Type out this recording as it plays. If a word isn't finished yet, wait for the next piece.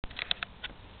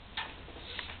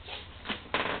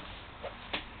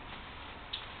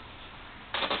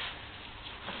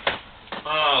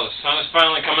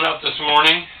finally coming out this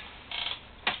morning.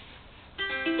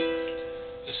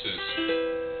 This is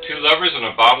Two Lovers and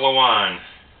a Bottle of Wine.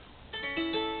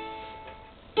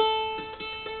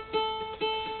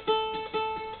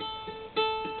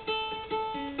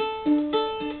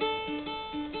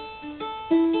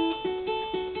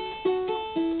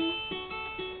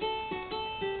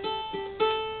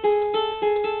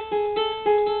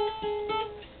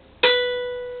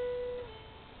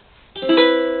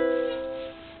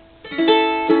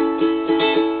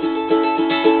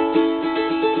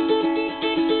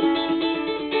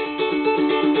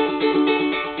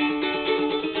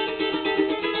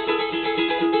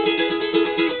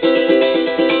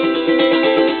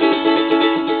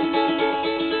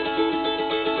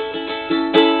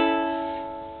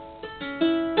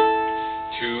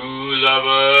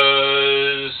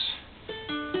 Lovers,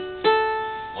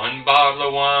 one bottle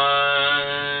of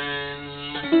wine,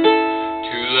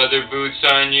 two leather boots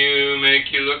on you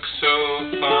make you look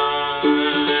so fine,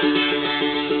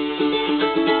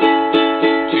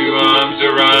 two arms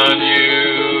around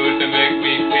you to make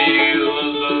me feel a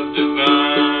love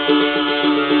divine.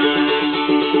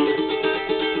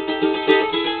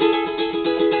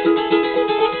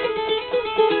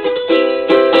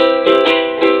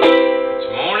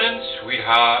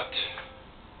 Sweetheart,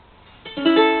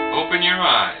 open your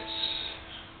eyes.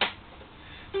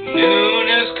 Noon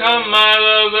has come, my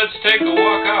love, let's take a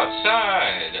walk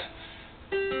outside.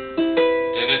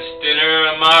 Then it's dinner,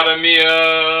 amata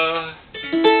mia.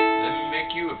 Let me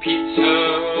make you a pizza.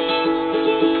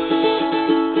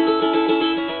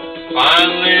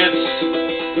 Finally, it's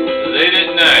late at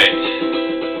night.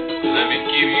 Let me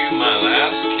give you my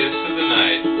last kiss of the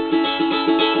night.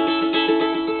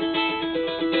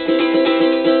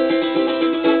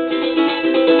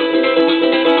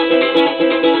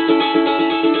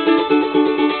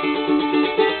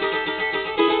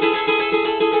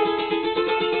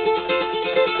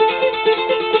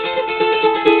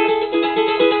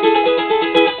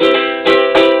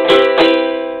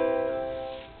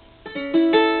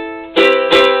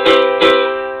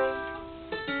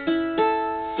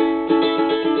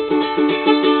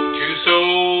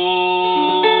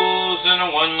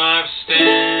 One life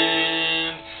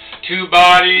stand, two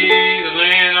bodies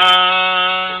laying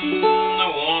on the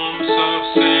warm soft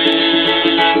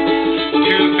sand,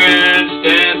 two friends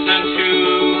dancing to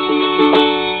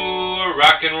a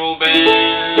rock and roll band.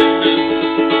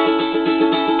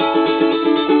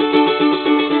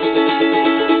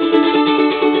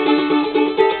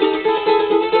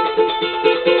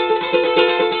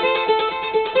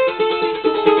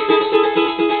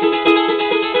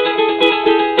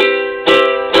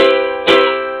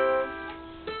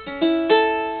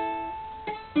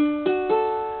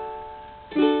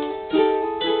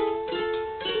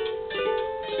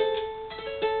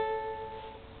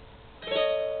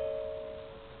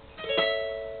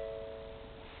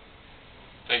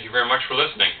 Thank you very much for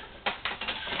listening.